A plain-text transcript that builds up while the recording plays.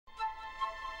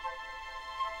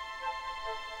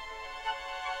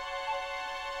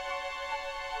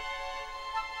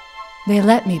They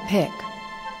let me pick.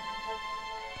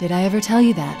 Did I ever tell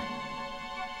you that?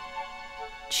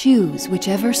 Choose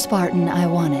whichever Spartan I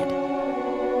wanted.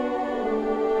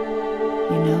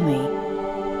 You know me.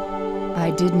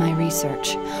 I did my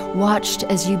research, watched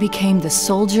as you became the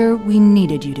soldier we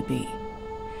needed you to be.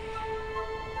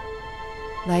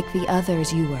 Like the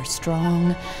others, you were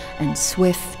strong and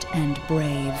swift and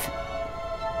brave.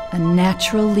 A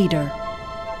natural leader.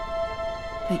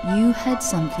 But you had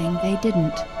something they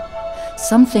didn't.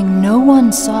 Something no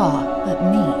one saw but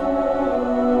me.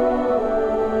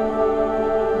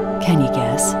 Can you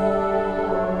guess?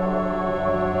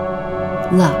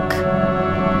 Luck.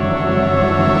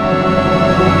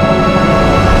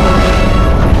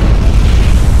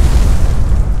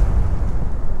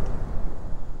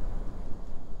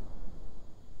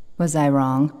 Was I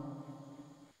wrong?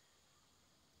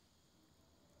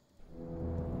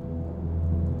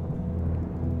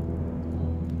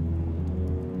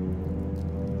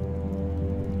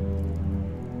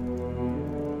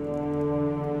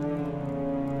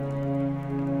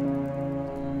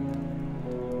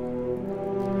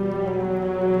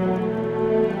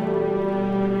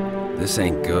 This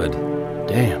ain't good.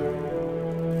 Damn.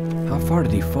 How far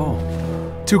did he fall?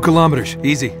 2 kilometers,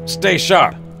 easy. Stay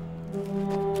sharp.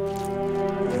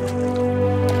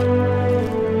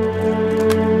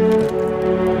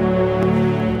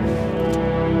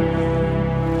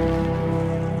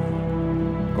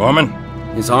 Gorman?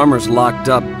 His armor's locked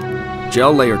up.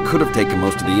 Gel layer could have taken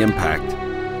most of the impact.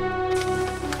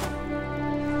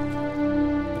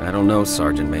 I don't know,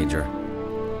 Sergeant Major.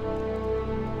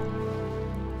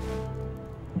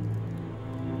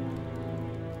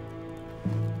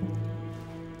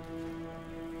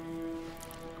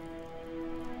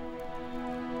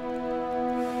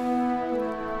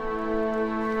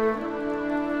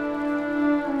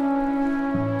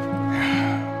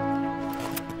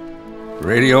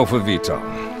 Radio for Vito.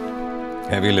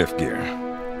 Heavy lift gear.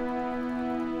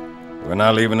 We're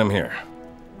not leaving him here.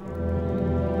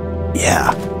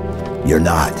 Yeah, you're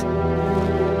not.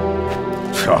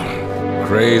 Oh,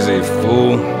 crazy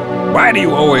fool. Why do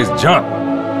you always jump?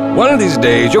 One of these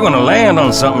days, you're gonna land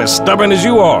on something as stubborn as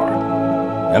you are.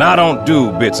 And I don't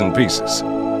do bits and pieces.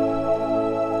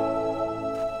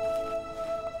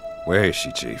 Where is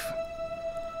she, Chief?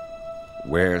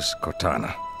 Where's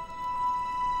Cortana?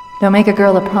 Don't make a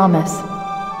girl a promise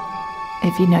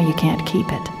if you know you can't keep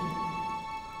it.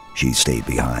 She stayed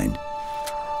behind.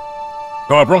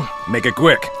 Corporal, make it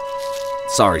quick.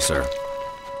 Sorry, sir.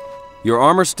 Your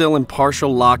armor's still in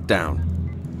partial lockdown.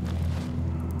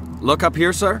 Look up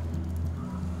here, sir.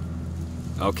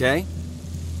 Okay.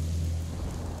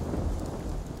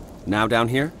 Now down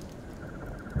here?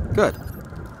 Good.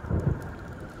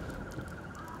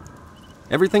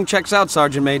 Everything checks out,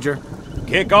 Sergeant Major.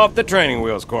 Kick off the training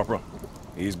wheels, Corporal.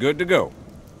 He's good to go.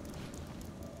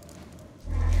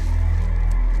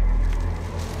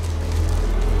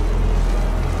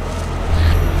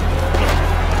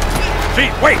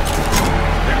 Chief, wait!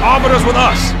 The arbiter's with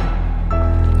us!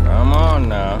 Come on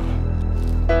now.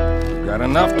 We've got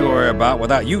enough to worry about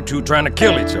without you two trying to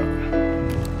kill each other.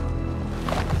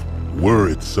 Were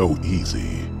it so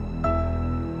easy.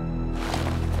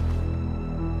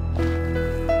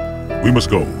 We must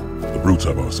go. The brutes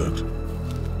have our scent.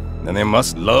 Then they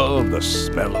must love the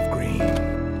smell of green.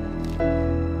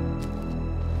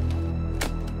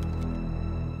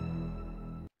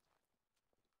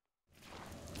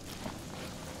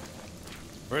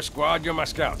 First squad, you're my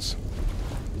scouts.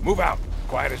 Move out,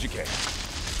 quiet as you can.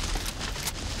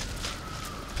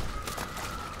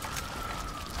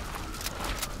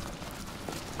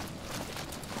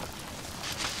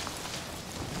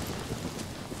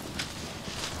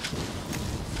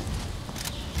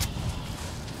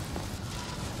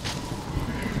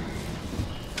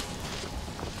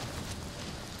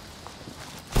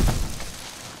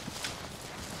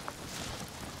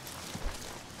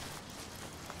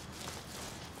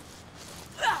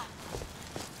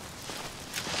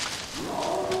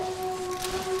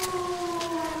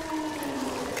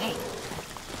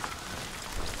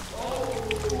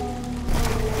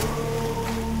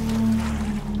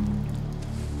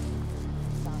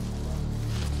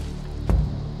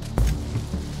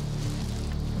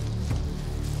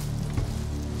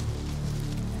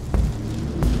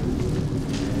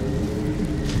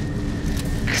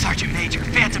 Sergeant Major,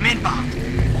 Phantom inbound.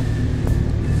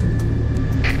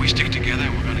 If we stick together,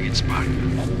 we're gonna get spotted.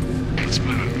 Let's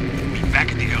split up. Meet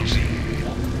back at the LZ.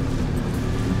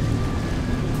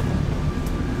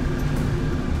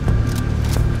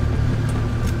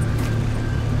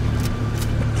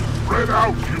 Spread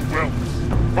out, you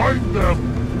whelps! Find them!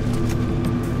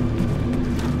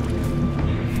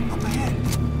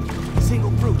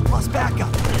 Lost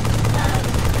backup.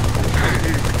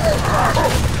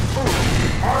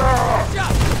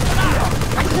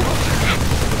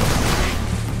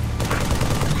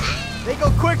 They go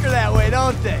quicker that way,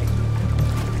 don't they?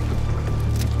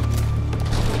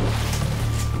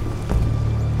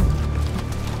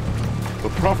 The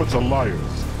prophets are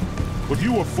liars, but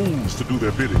you are fools to do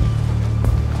their bidding.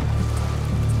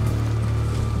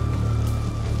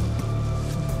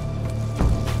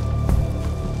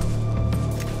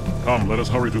 Come, let us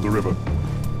hurry to the river.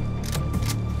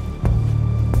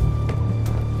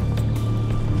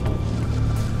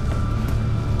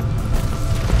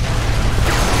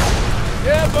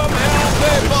 Give them hell,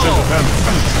 They people! sent a bandit.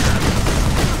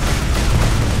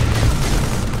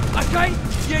 Okay,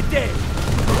 you're dead.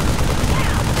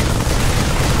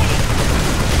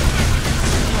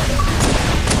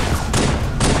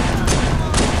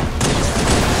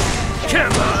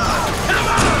 Come on! Come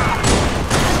on!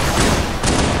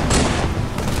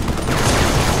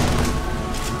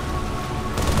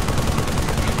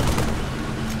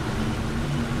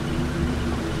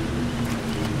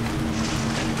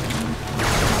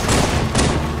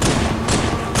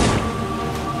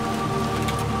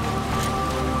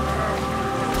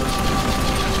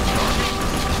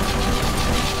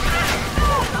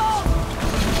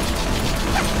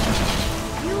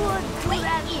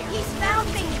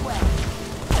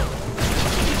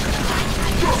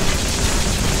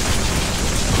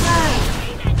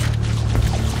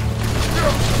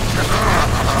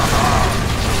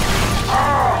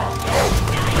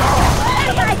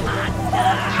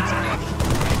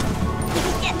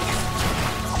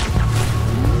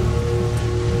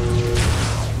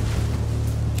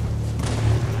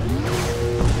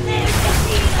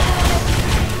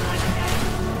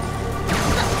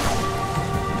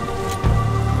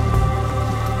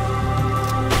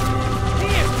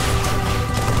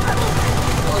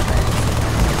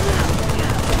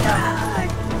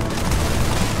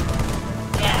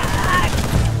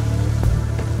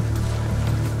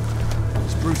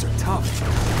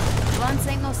 Blunts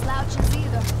ain't no slouches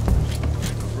either.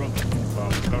 Brother, you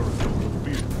found courage over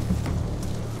fear.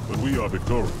 But we are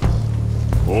victorious.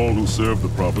 All who serve the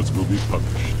prophets will be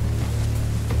punished.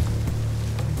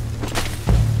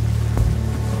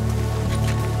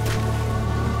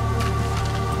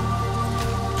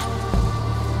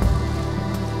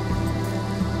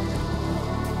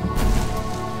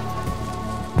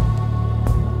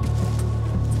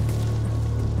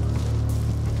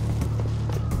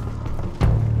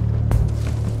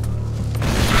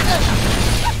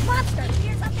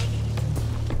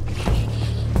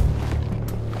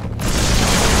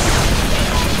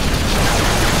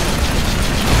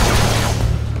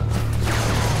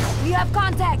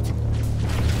 Contact!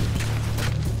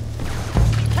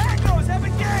 Tangos have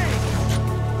engaged!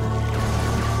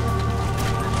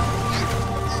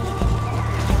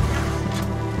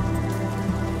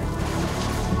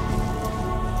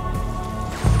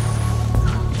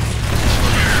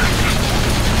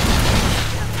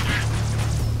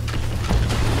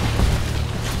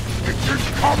 It's in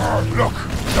cover! Look!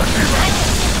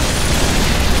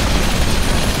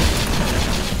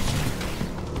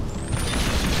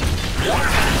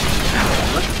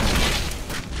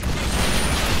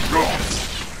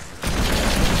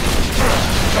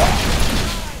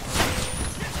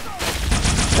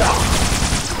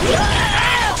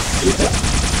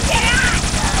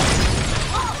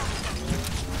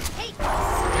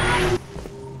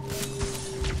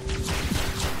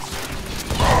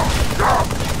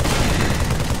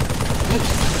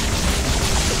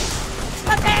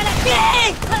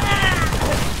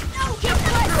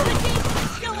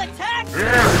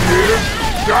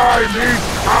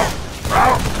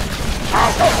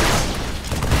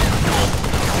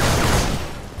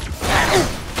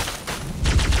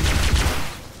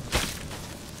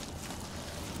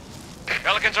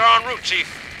 Pelicans are en route, Chief,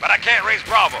 but I can't raise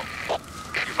Bravo.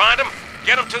 You find them,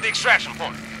 get them to the extraction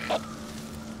point.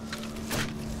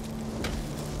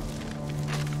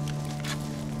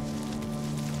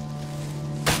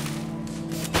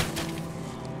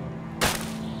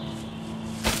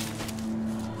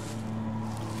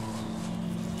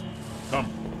 Come.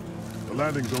 The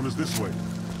landing zone is this way.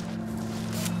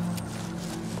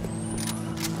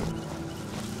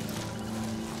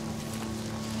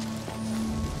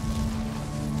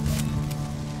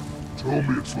 Tell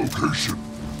me its location.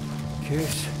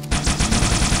 Kiss.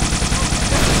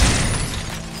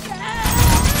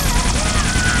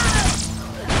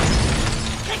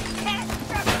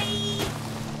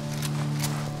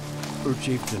 Blue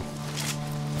Chieftain.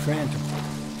 Phantom.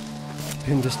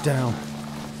 Pinned us down.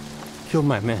 Killed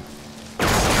my men.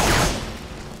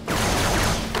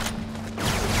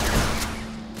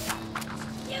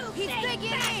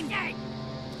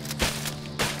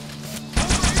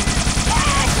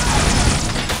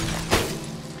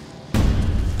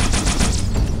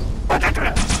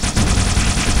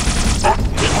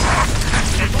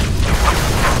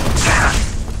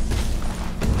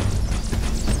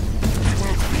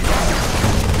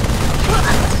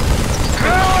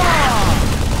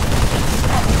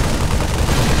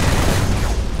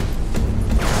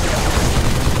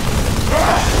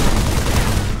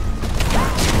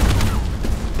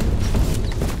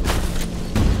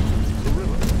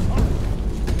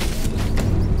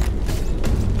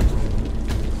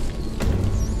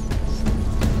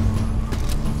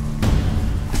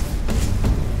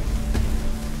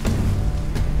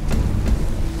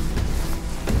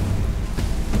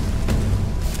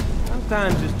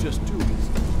 Sometimes it's just too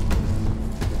easy.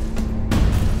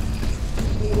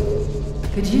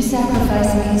 Could you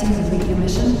sacrifice me to complete your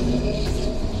mission?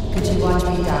 Could you watch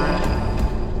me die?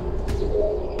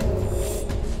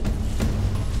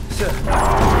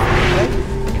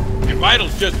 Your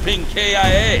vitals just ping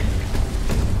KIA.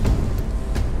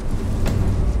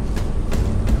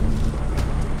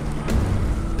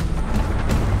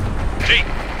 Chief,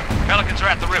 Pelicans are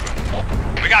at the river.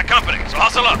 We got company, so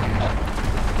hustle up.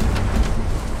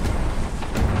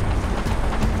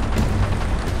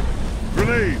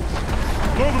 Grenades!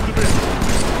 Load them to base!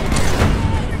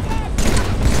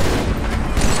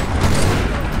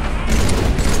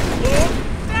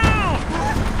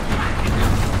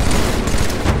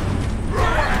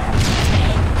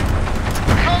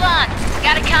 Hold on.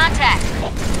 Got a contact.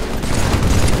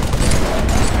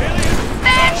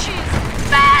 Banshees!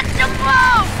 Fast to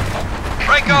blow!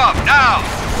 Break off, now!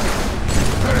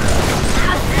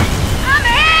 I'm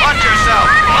hit! Watch yourself!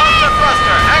 Off the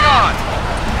thruster, hang on!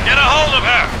 Get a hold of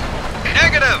her!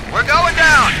 Negative, we're going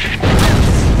down!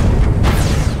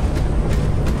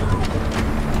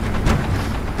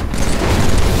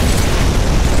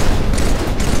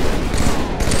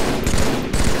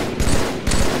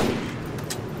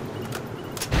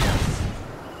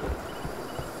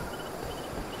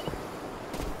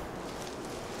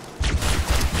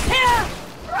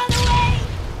 Run away!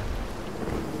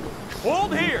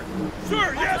 Hold here!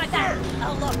 Sir, yes, sir!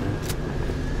 Oh, look.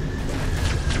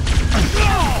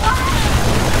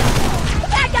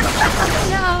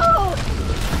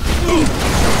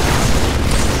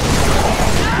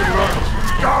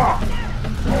 No!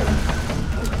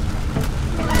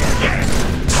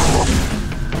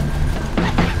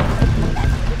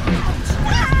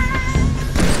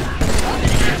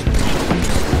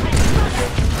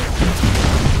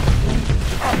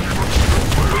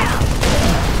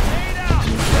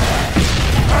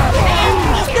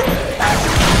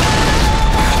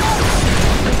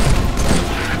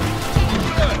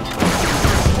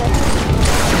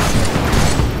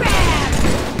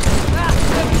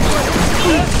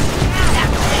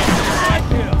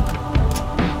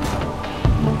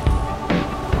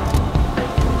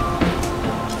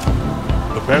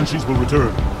 Banshees will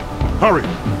return. Hurry!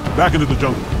 Back into the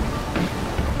jungle.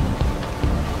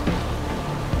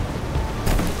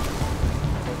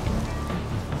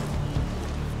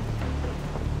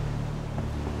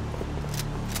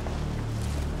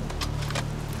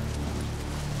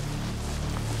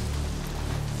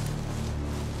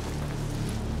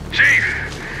 Chief,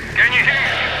 can you hear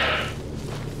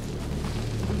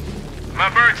me? My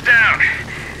bird's down.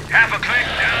 Half a click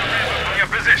downriver from your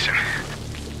position.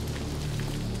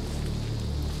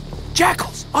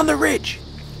 Jackals! On the ridge!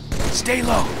 Stay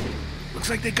low. Looks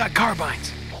like they got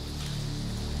carbines.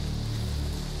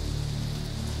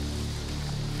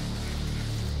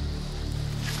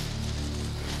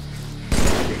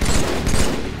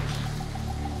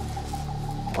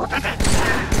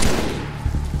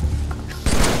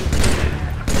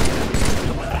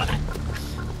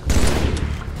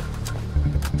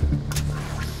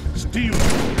 Steal!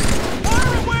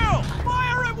 Fire at will!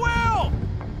 Fire at will!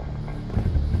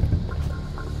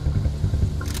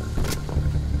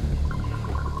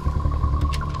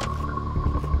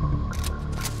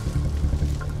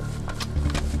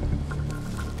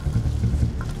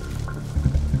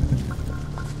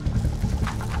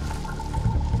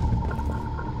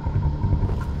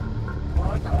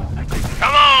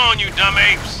 Come on, you dumb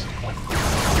apes!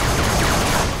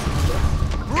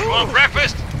 You want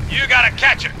breakfast? You gotta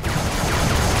catch it!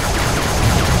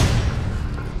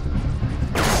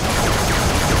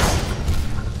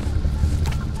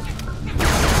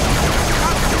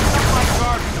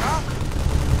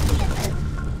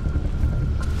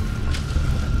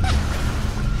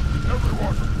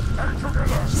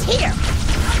 Here!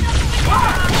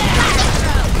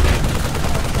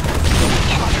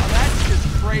 That's just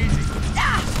crazy.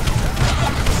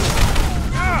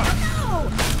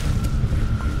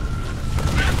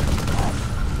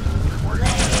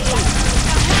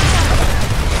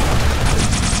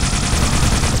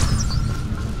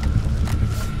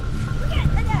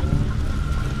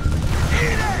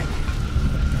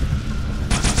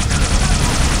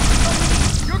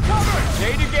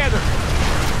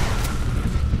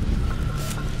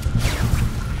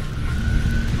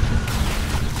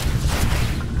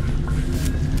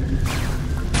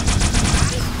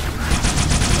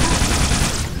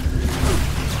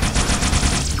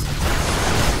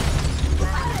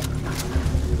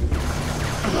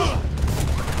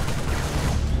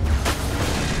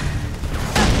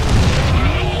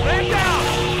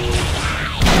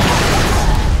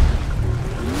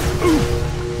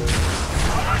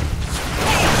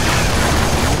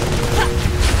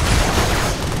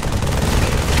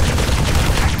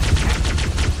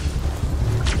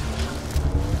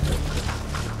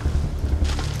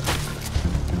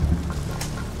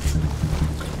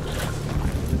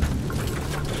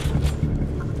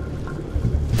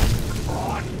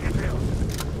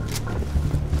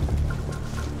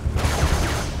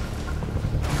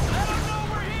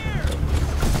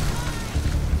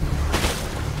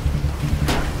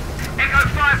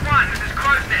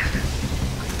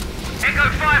 Echo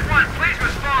 5-1, please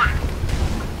respond.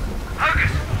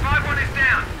 Hocus, 5-1 is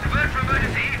down. Divert for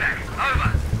emergency evac. Over.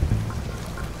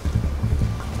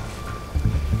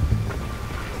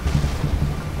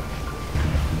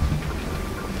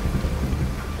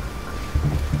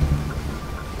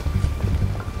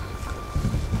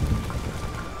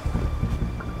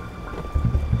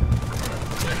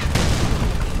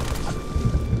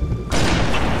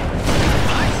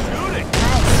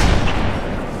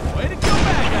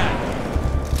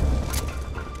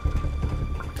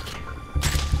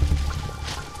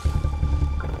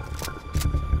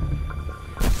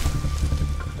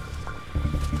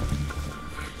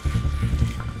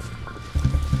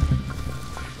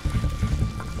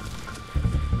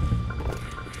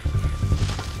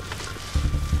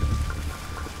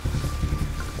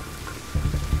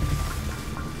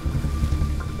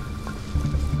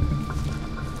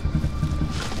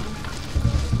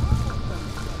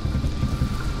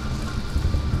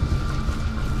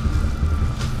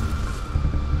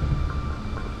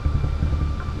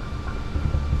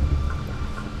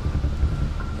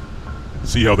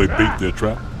 See how they bait their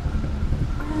trap?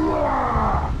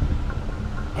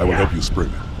 I will help you spring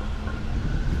it.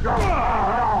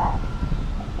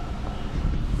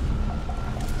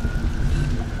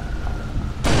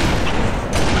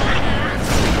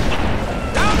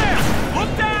 Down there!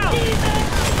 Look down!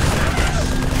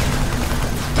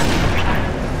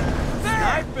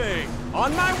 Sniping!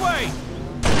 On my way!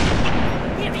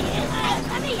 Give me help!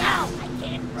 Let me out! I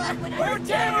can't run when I'm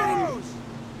down!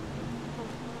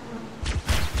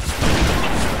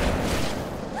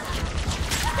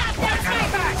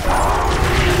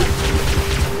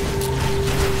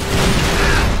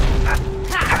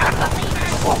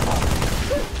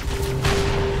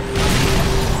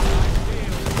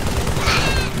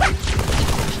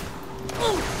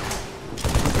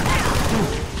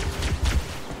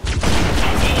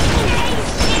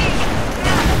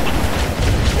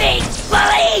 Big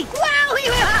bully!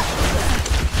 Wow!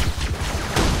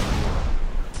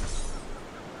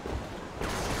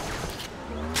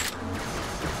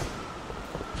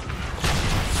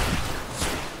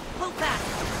 Pull back!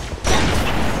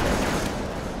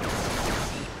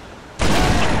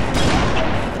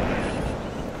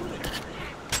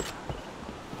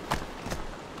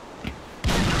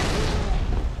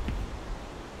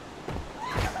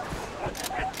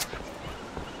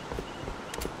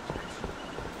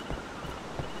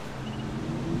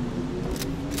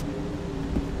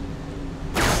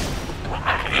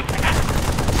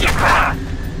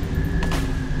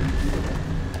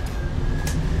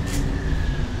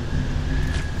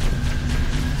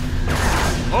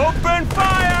 Open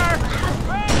fire!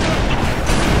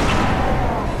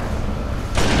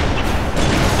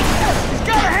 He's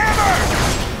got a hammer!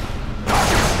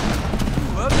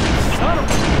 Son of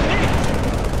a bitch!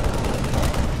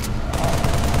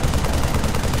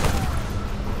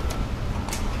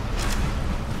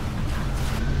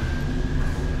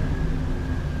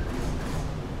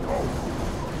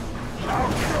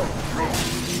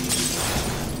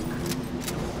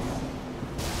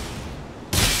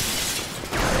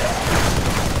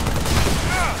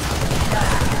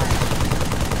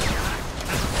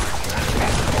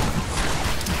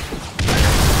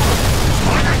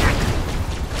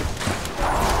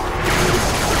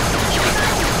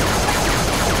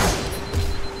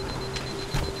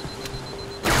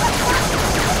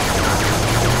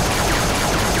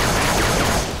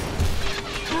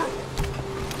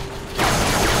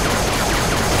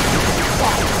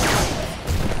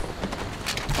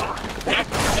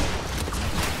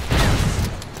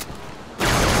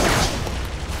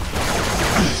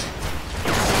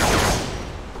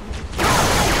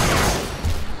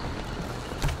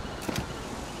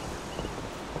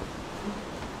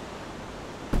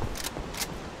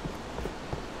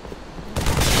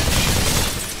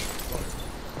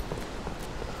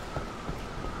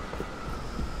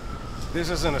 This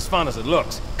isn't as fun as it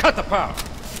looks. Cut the power!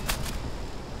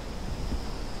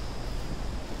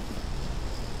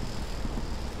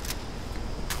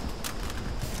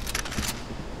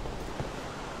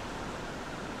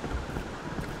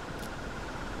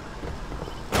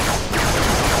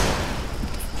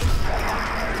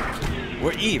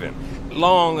 We're even,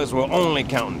 long as we're only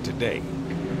counting today.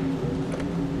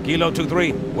 Kilo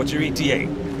 2-3, what's your ETA?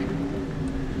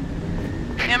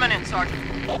 Imminent, Sergeant.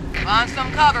 Find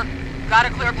some cover. Got a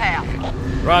clear path.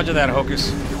 Roger that,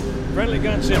 Hocus. Friendly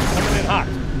gunship coming in hot.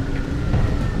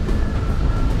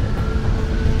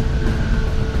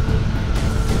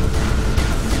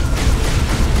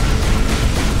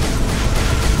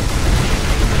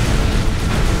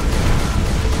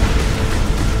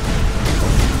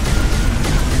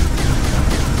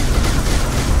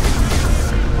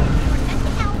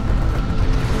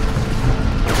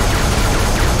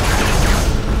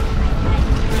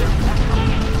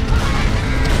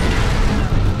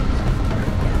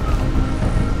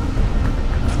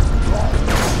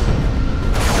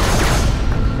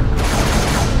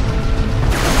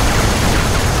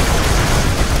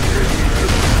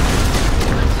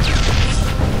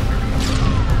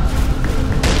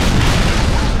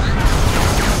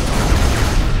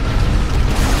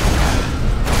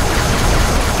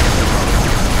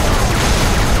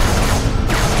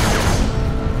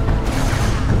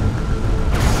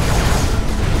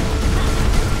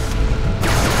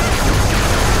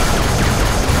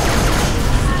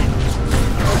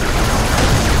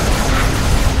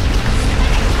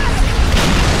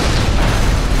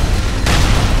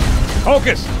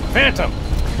 Focus! Phantom!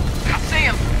 I see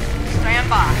him. Stand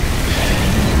by.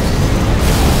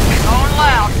 Going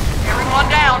loud. Everyone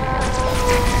down.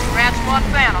 Scratch one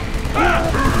Phantom.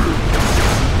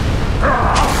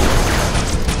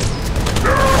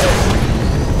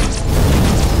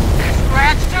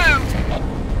 Scratch two.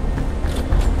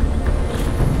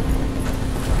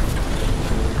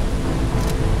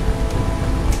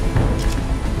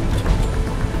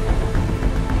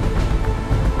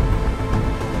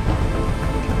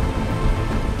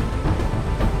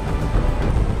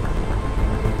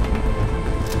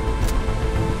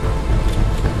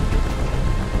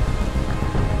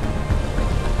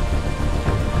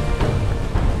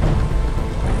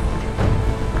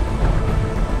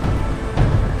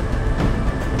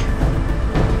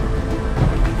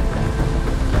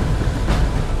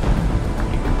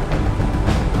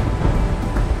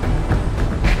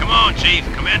 Chief,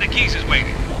 Commander Keyes is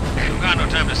waiting. We've got no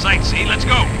time to sightsee. Let's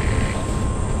go.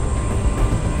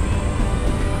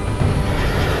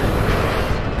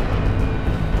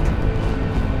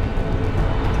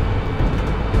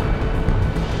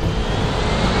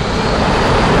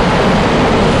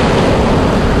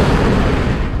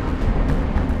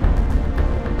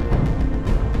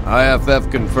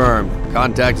 IFF confirmed.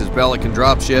 Contact is Pelican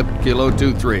dropship, Kilo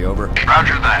 23, over.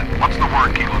 Roger that. What's the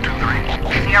word, Kilo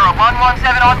 23? Sierra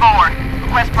 117 on board.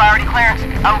 Request priority clearance.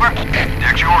 Over.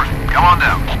 Deck's yours. Come on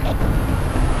down.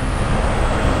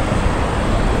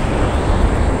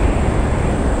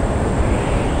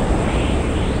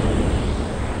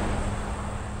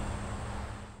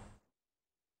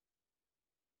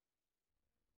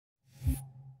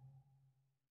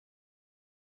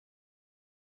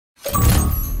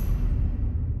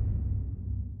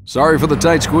 Sorry for the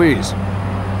tight squeeze.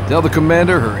 Tell the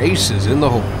commander her ace is in the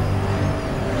hole.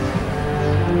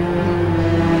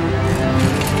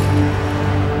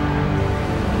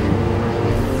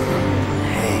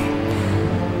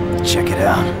 Hey, check it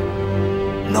out.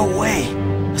 No way.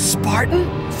 A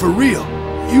Spartan? For real.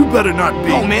 You better not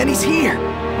be. Oh man, he's here.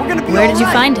 We're gonna be Where did you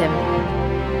right. find him?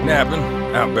 Napping.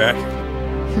 Out back.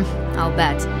 I'll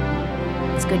bet.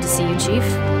 It's good to see you,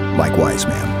 Chief. Likewise,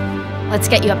 ma'am. Let's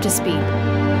get you up to speed.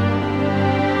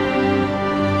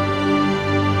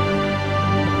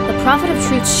 The Prophet of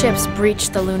Truth's ships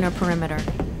breached the lunar perimeter,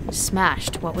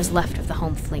 smashed what was left of the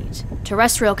home fleet.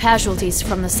 Terrestrial casualties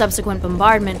from the subsequent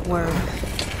bombardment were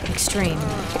extreme.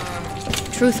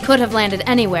 Truth could have landed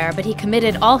anywhere, but he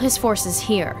committed all his forces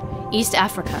here, East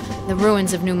Africa, the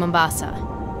ruins of New Mombasa.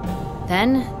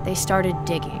 Then they started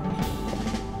digging.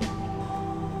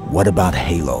 What about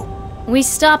Halo? We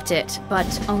stopped it,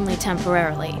 but only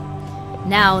temporarily.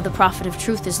 Now the Prophet of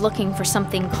Truth is looking for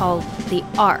something called the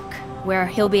Ark, where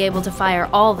he'll be able to fire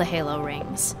all the Halo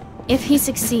rings. If he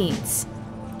succeeds,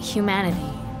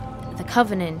 humanity, the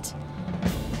Covenant,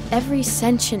 every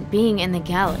sentient being in the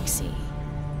galaxy.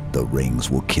 The rings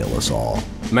will kill us all.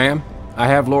 Ma'am, I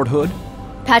have Lord Hood.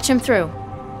 Patch him through.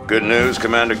 Good news,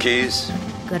 Commander Keyes?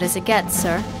 Good as it gets,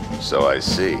 sir. So I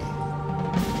see.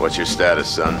 What's your status,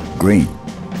 son? Green,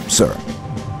 sir.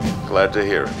 Glad to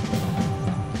hear it.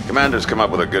 Commander's come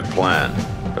up with a good plan,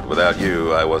 but without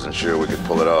you, I wasn't sure we could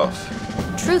pull it off.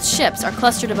 Truth's ships are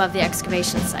clustered above the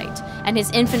excavation site, and his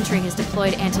infantry has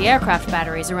deployed anti-aircraft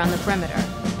batteries around the perimeter.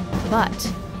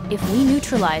 But if we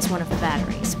neutralize one of the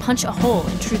batteries, punch a hole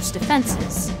in Truth's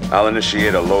defenses... I'll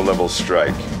initiate a low-level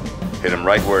strike. Hit him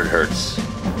right where it hurts.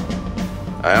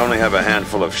 I only have a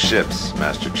handful of ships,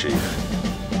 Master Chief.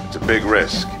 It's a big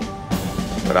risk,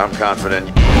 but I'm confident...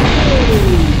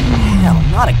 Hell,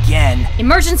 not again.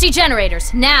 Emergency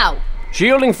generators, now!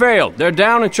 Shielding failed. They're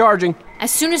down and charging. As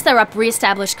soon as they're up,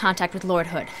 re-establish contact with Lord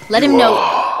Hood. Let him know...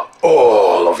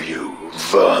 All of you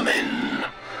vermin,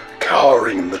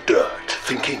 cowering in the dirt,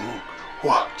 thinking,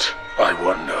 what, I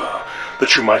wonder,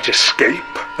 that you might escape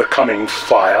the coming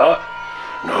fire?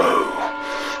 No,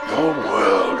 your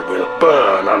world will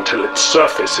burn until its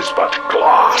surface is but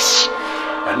glass,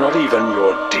 and not even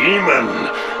your demon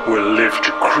will live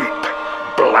to creep,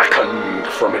 blackened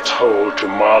from its hole to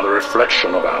mar the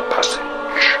reflection of our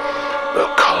passage, the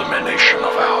culmination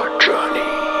of our journey.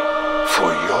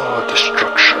 For your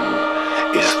destruction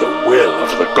is the will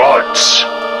of the gods,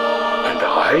 and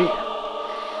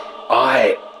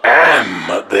I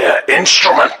am their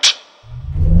instrument.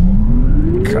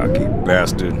 Cocky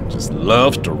bastard just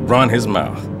loves to run his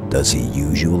mouth. Does he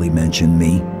usually mention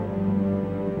me?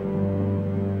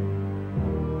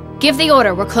 Give the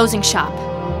order, we're closing shop.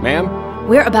 Ma'am?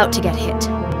 We're about to get hit.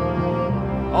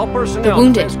 All personnel. The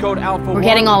wounded. Code Alpha We're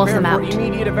getting all of them out.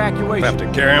 Immediate evacuation. I have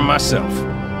to carry him myself.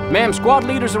 Ma'am, squad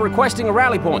leaders are requesting a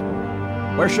rally point.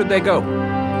 Where should they go?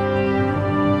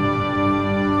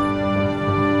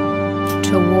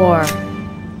 to war.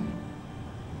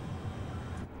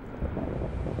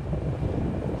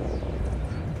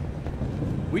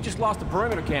 We just lost the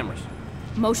perimeter cameras.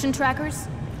 Motion trackers?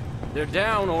 They're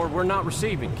down or we're not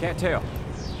receiving. Can't tell.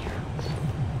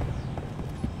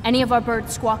 Any of our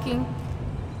birds squawking?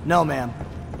 No, ma'am.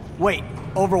 Wait,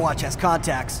 Overwatch has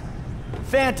contacts.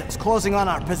 Phantoms closing on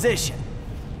our position.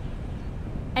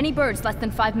 Any birds less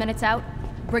than 5 minutes out?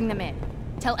 Bring them in.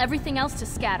 Tell everything else to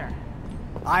scatter.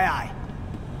 Aye, aye.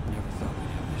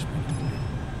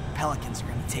 Pelicans are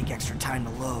gonna take extra time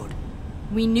to load.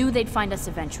 We knew they'd find us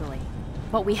eventually.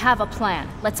 But we have a plan.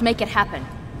 Let's make it happen.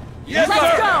 Yes, Let's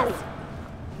sir. go!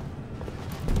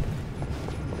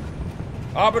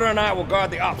 Arbiter and I will guard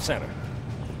the op center.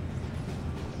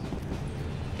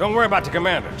 Don't worry about the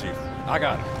commander, Chief. I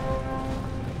got it.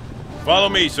 Follow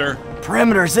me, sir.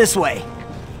 Perimeter's this way.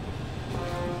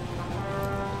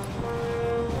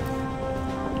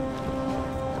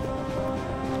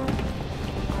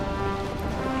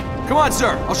 Come on,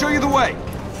 sir. I'll show you the way.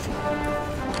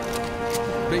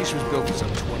 The base was built for some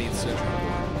 20th century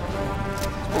war.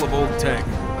 It's full of old tech,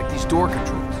 like these door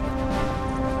controls.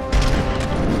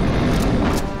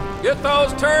 Get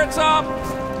those turrets up!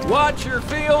 Watch your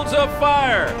fields of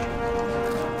fire!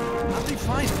 How'd they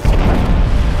find it?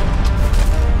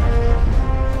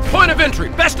 Point of entry,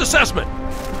 best assessment!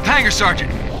 Hangar,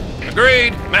 Sergeant.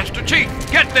 Agreed. Master Chief,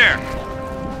 get there!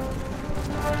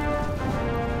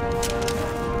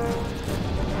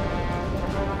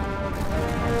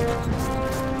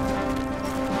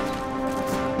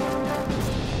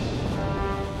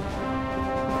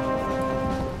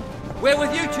 We're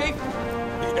with you, Chief.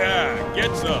 Yeah,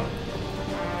 get some.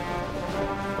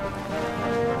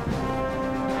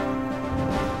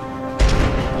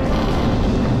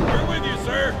 We're with you,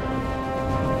 sir.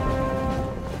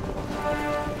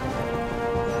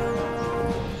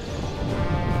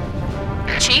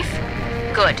 Chief?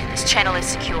 Good. This channel is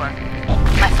secure.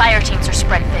 My fire teams are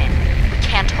spread thin. We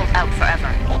can't hold out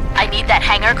forever. I need that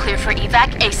hangar clear for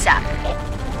evac ASAP.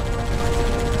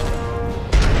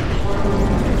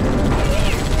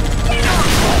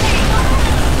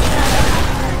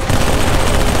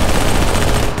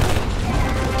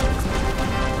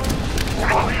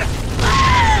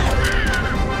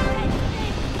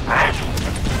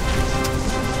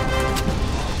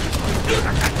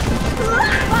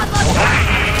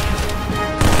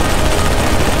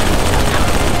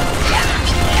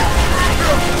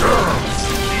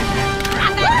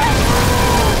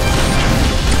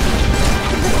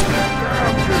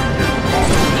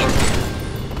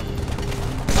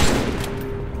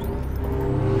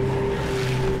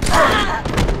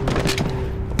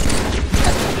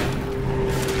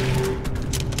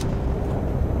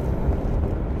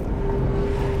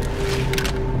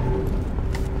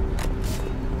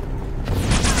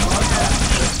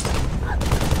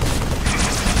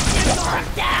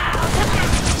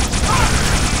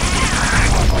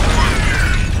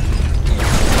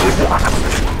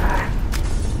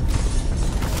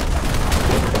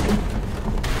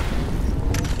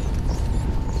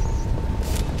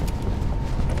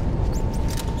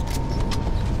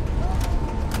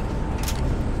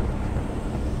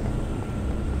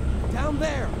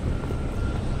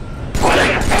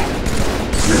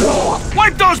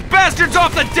 Wipe those bastards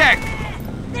off the deck!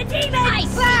 The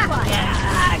demons!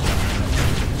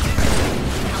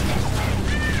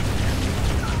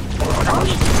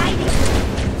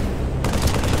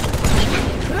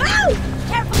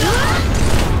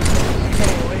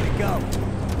 Hey, way to go.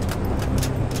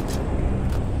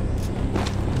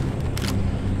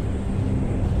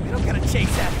 We don't gotta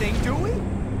chase that thing, do we?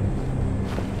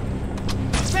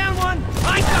 Found one!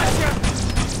 I gotcha!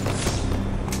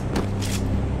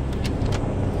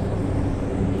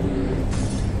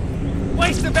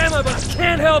 Waste of ammo, but I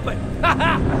can't help it! Ha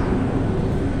ha!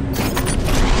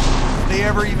 Did they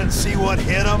ever even see what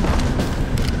hit them?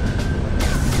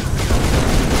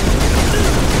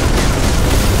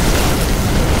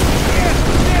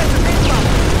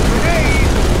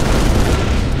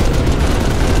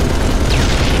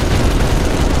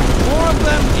 More of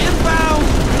them inbound!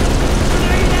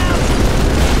 Grenade out!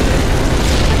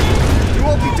 You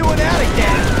won't be doing that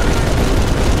again!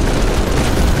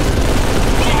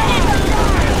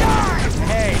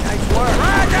 Hey, nice work!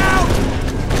 Frag out!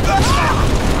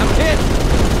 I'm hit!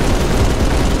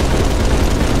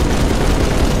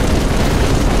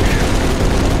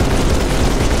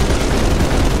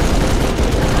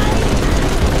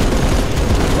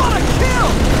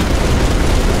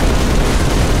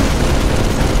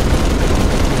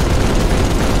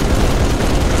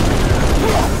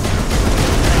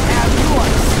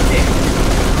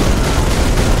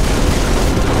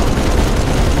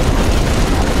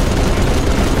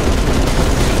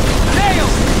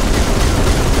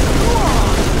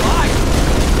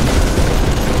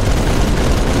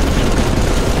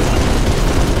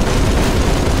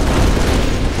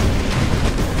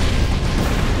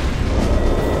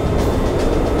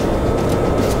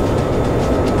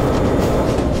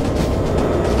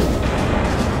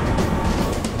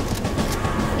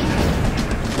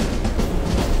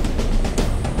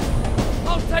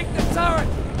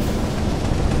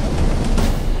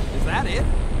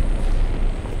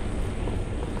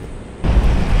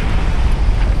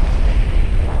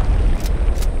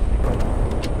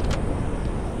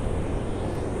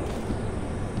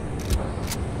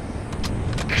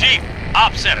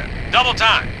 Double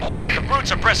time. The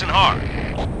brutes are pressing hard.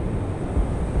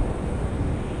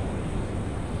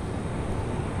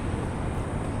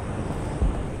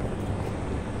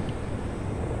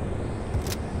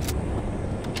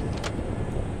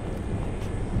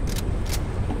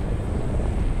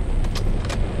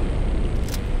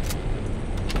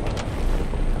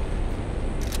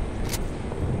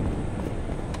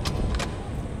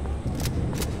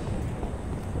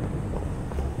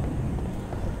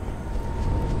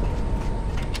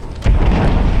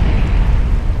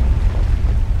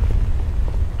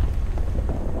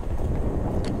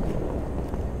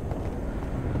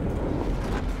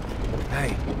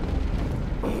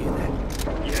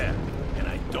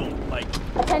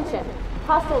 Attention.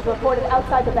 Hostiles reported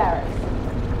outside the barracks.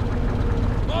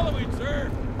 Following,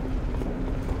 sir.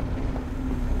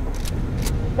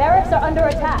 Barracks are under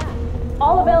attack.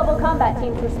 All available combat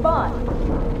teams respond.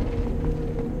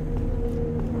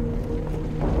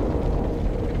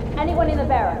 Anyone in the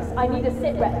barracks, I need a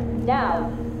sit rep.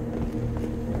 Now.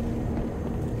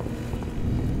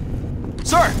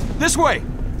 Sir, this way!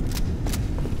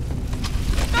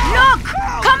 Look!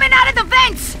 Coming out of the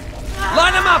vents!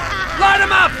 Line them up! Line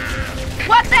them up!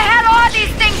 What the hell are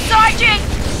these things, Sergeant?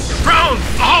 Prone!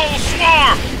 The whole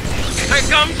swarm! Take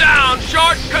them down!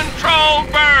 Short control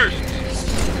burst!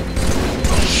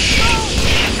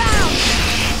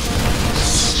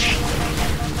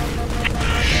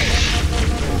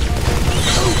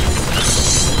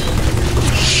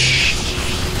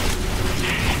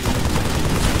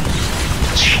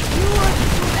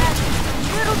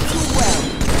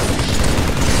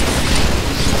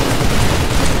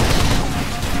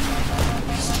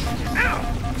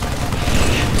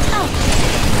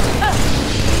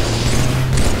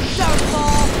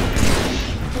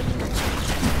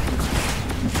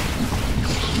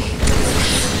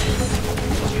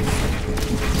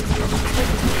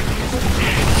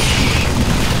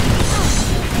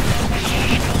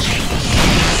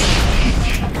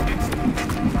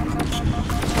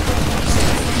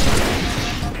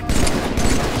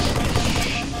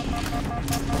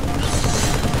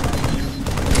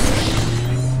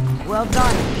 Well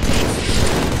done.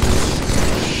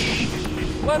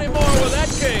 Plenty more where that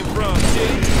came from,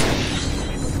 Chief.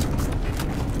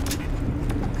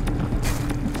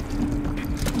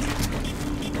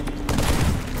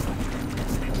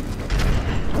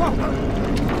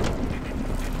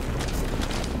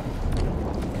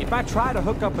 If I try to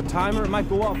hook up a timer, it might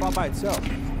go off all by itself.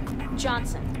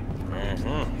 Johnson.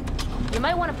 You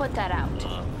might want to put that out.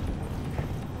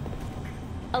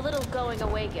 A little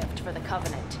going-away gift for the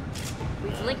Covenant.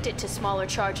 We've linked it to smaller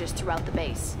charges throughout the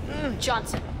base.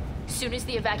 Johnson, soon as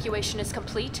the evacuation is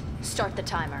complete, start the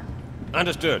timer.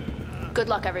 Understood. Good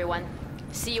luck, everyone.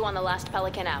 See you on the last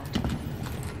Pelican out.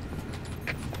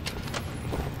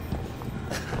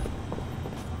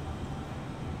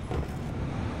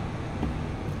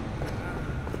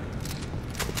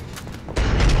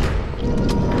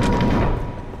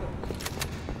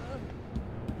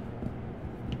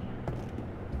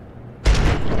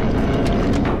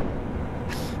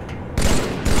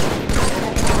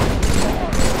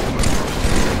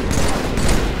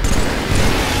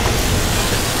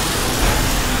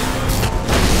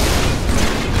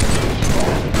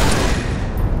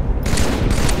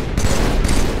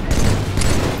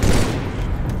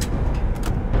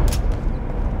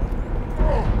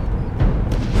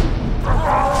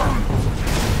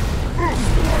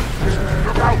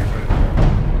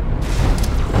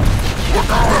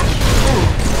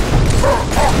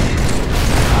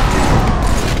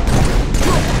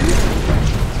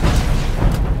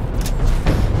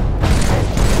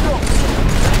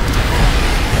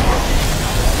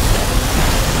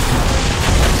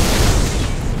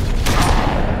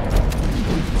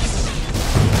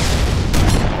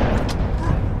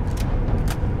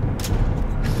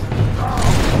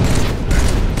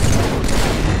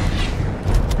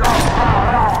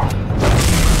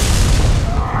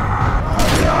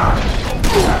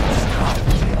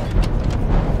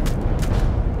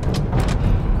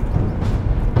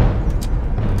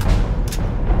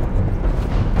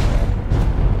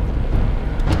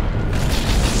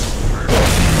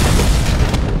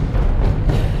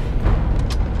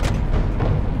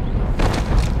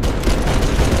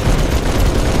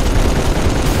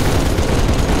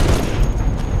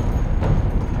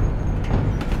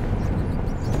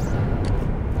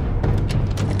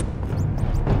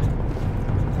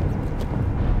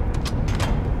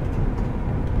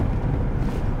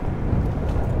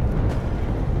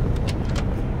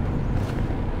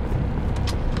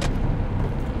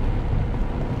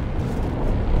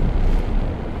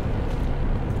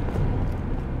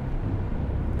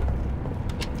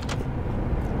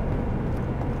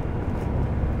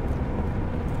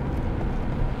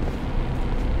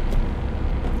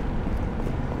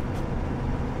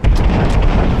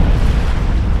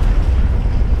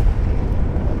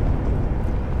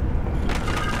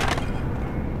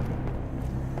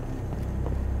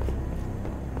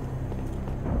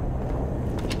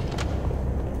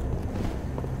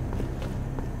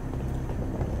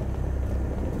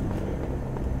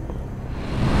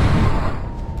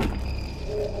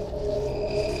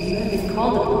 You have been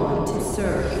called upon to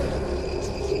serve.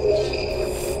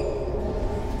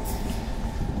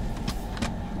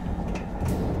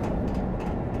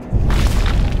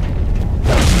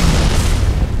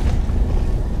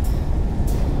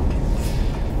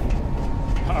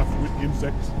 Half-wit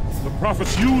insects. The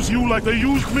prophets use you like they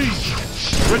used me.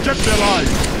 Reject their lies.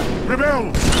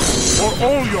 Rebel, or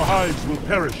all your hives will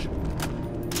perish.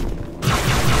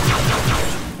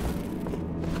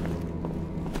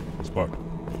 Spark,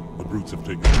 the brutes have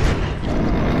taken it.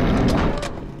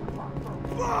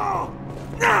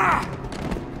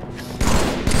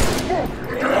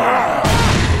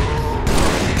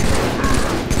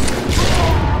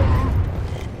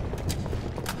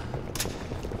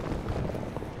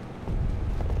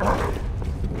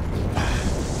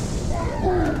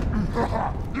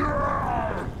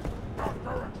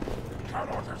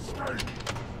 Cannot escape.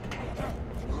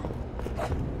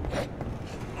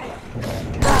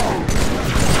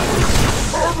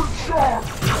 Urban shock!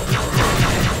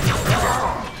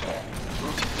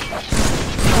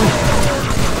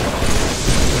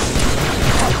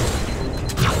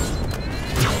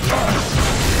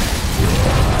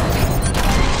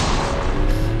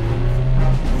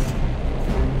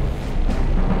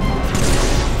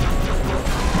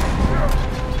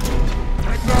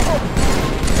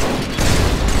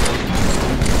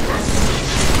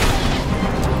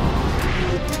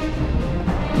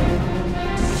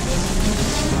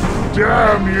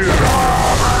 Damn you!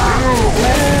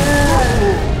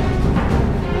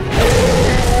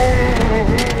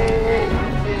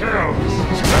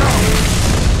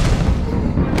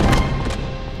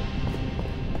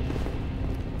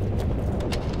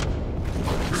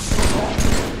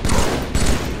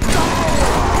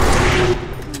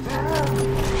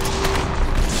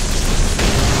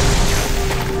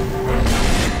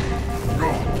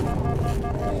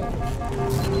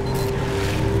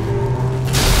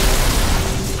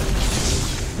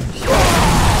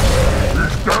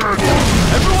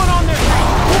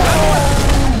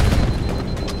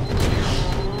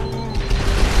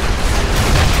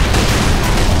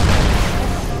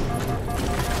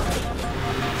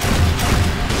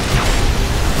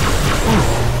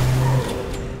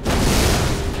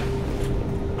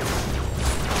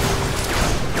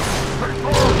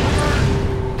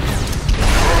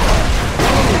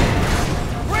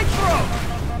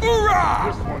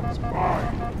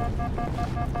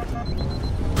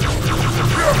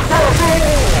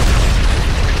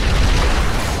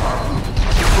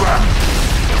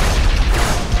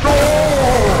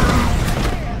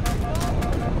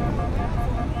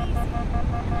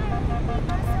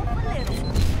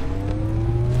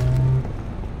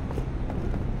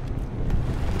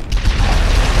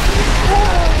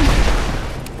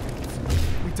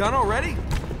 Done already?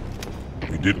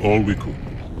 We did all we could.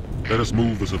 Let us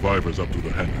move the survivors up to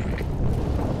the hangar.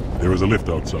 There is a lift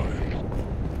outside.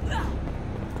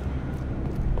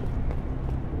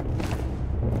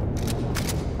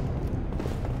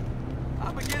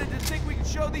 I'm beginning to think we can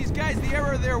show these guys the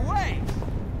error of their ways.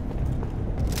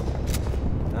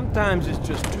 Sometimes it's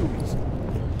just too easy.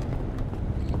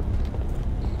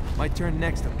 My turn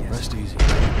next, I'm guessing. Rest easy.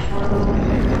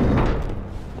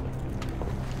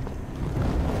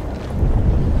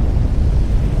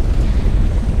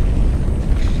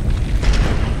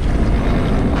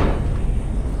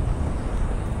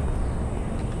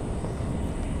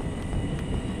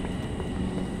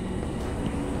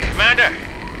 Commander,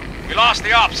 we lost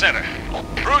the op center.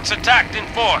 Brutes attacked in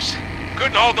force.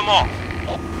 Couldn't hold them off.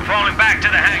 We're falling back to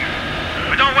the hangar.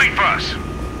 But don't wait for us.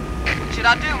 What should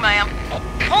I do, ma'am?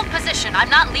 Hold position. I'm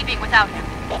not leaving without him.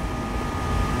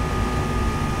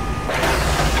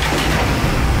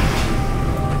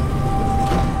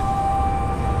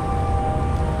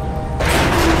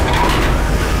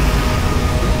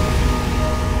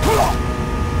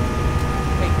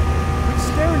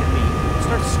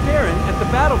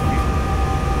 Battlefield.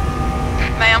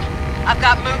 Ma'am, I've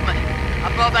got movement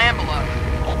above Ambelo.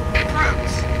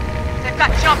 Brutes. They've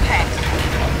got jump pads.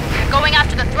 They're going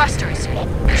after the thrusters.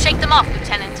 Shake them off,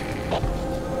 Lieutenant.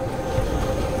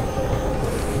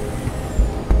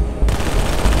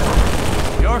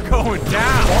 You're going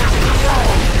down.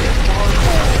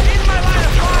 In my line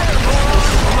of fire,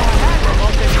 Hydra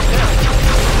won't take you down.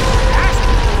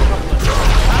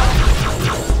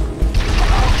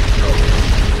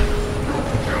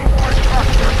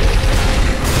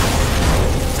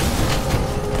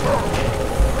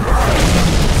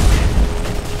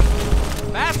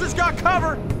 Bastards got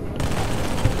cover!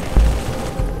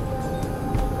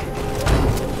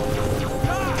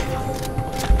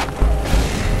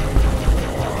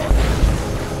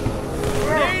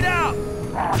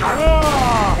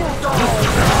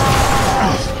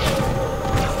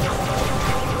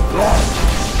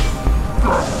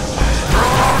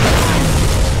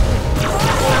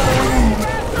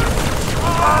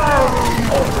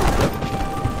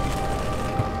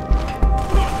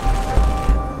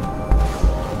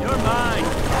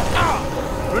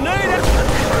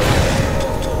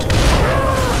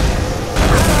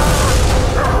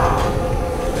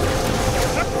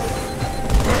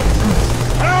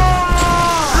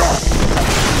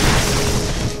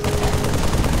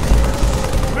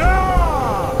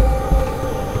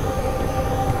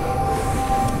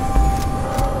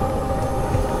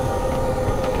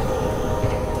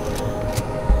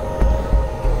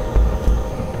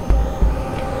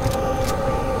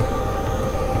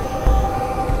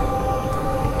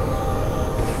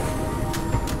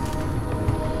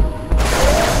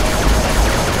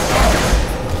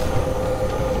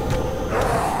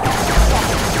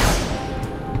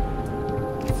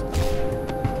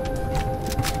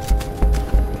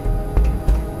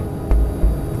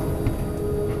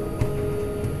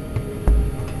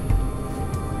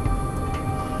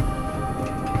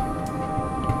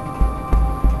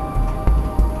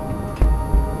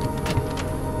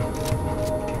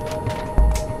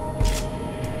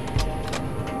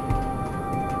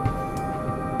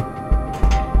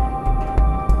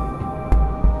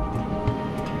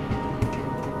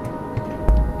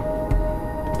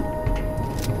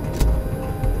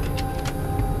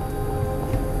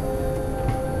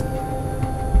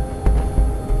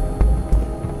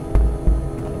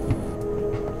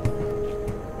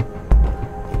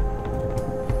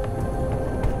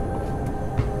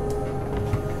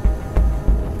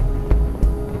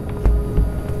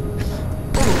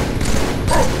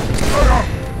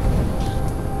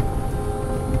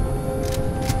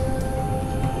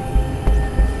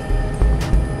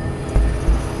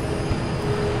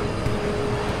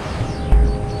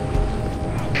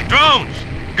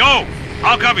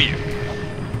 I'll cover you.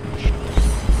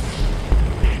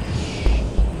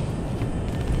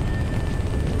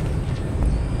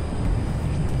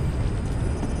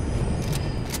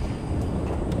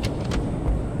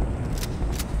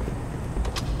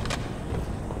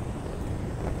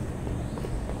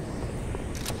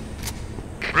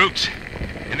 Brutes,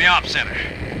 in the ops center.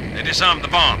 They disarmed the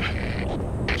bomb.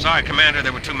 Sorry, Commander,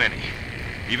 there were too many.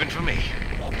 Even for me.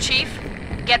 Chief,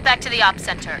 get back to the ops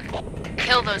center.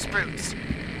 Kill those brutes.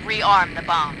 Rearm the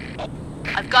bomb.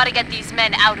 I've got to get these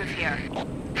men out of here.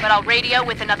 But I'll radio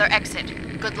with another exit.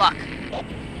 Good luck.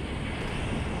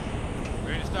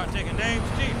 Ready to start taking names,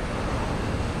 Chief?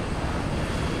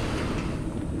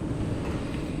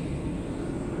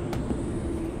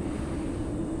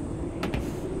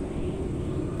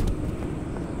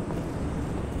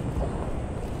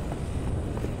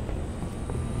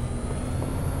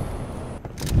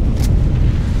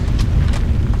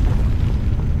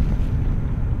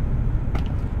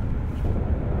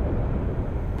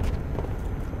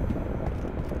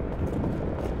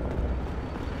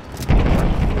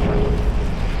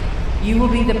 You will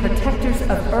be the protectors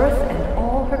of Earth and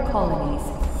all her colonies.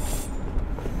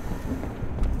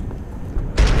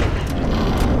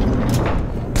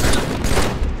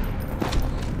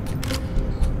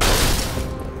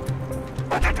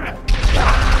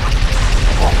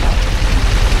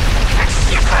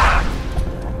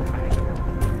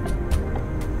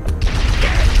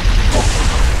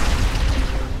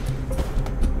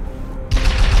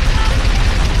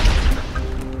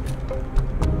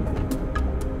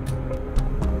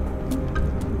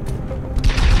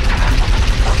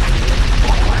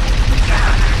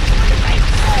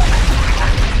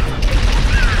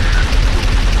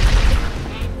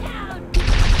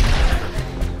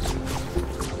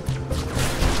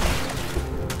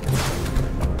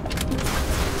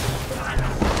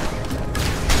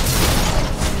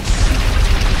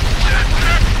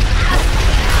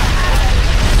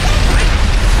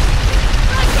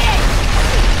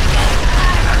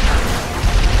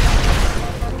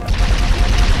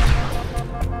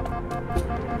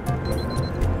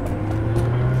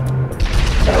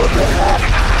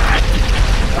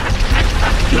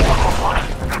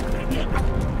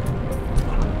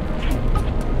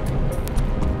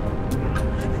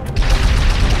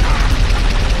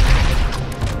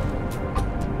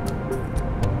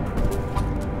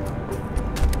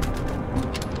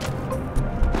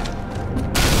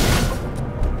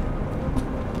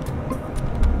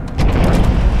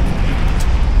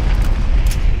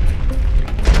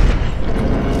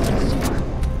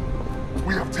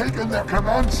 Their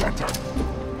command center.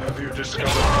 Have you discovered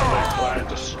how they plan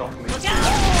to stop me?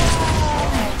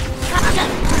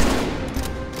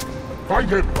 Find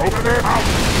him! Open it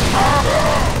out!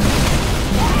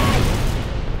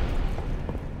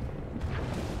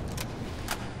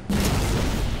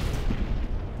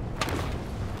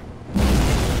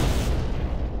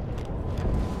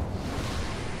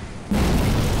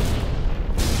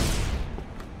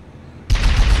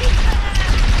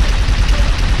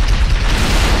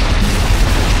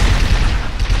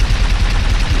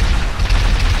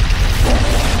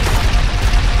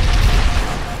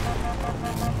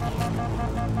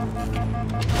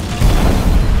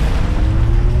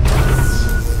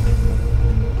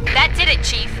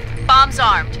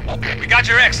 Armed. We got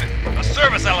your exit. A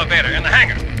service elevator in the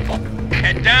hangar.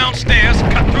 Head downstairs,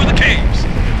 cut through the caves.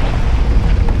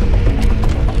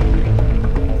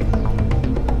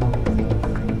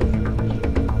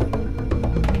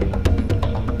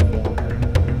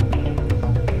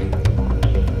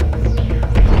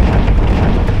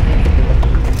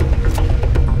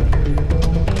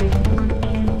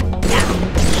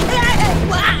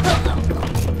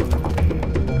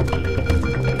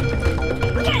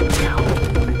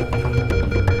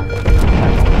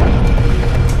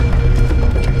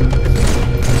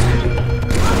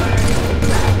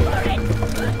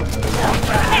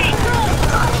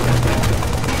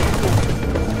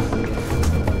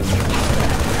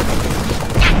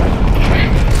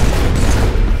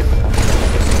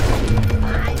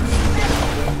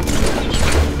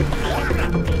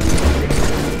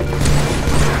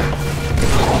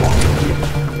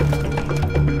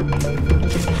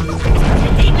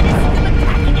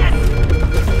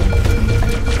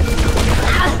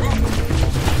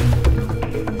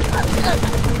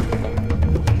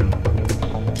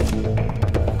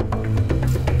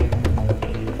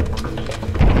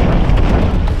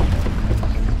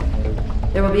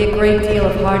 There will be a great deal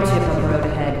of hardship on the road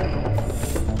ahead.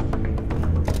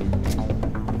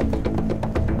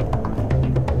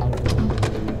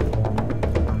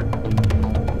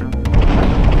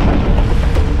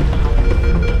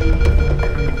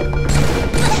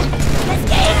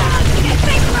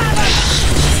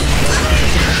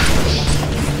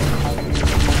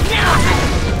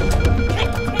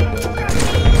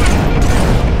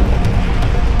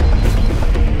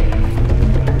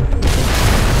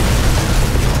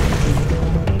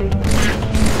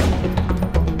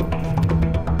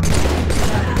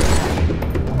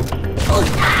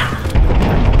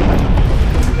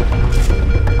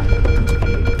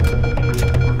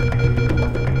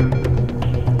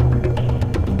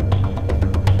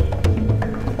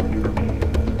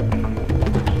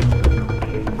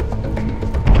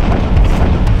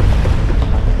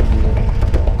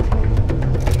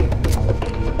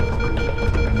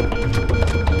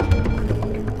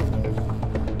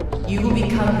 You will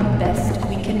become the best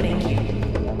we can make you.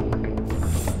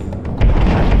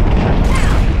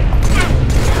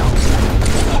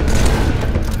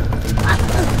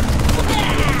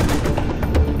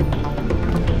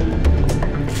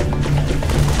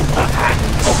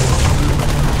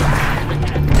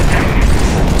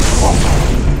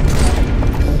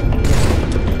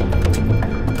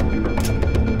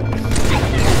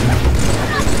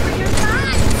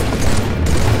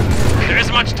 There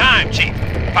isn't much time, Chief.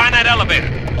 Find that elevator.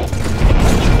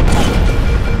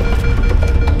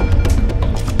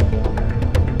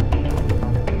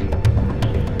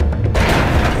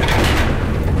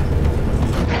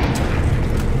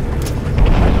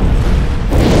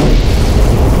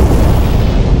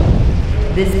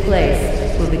 This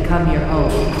place will become your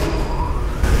own.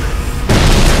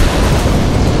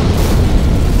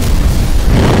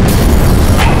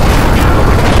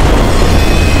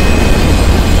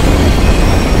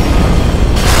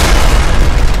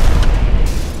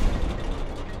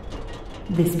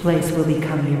 This place will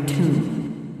become your tomb.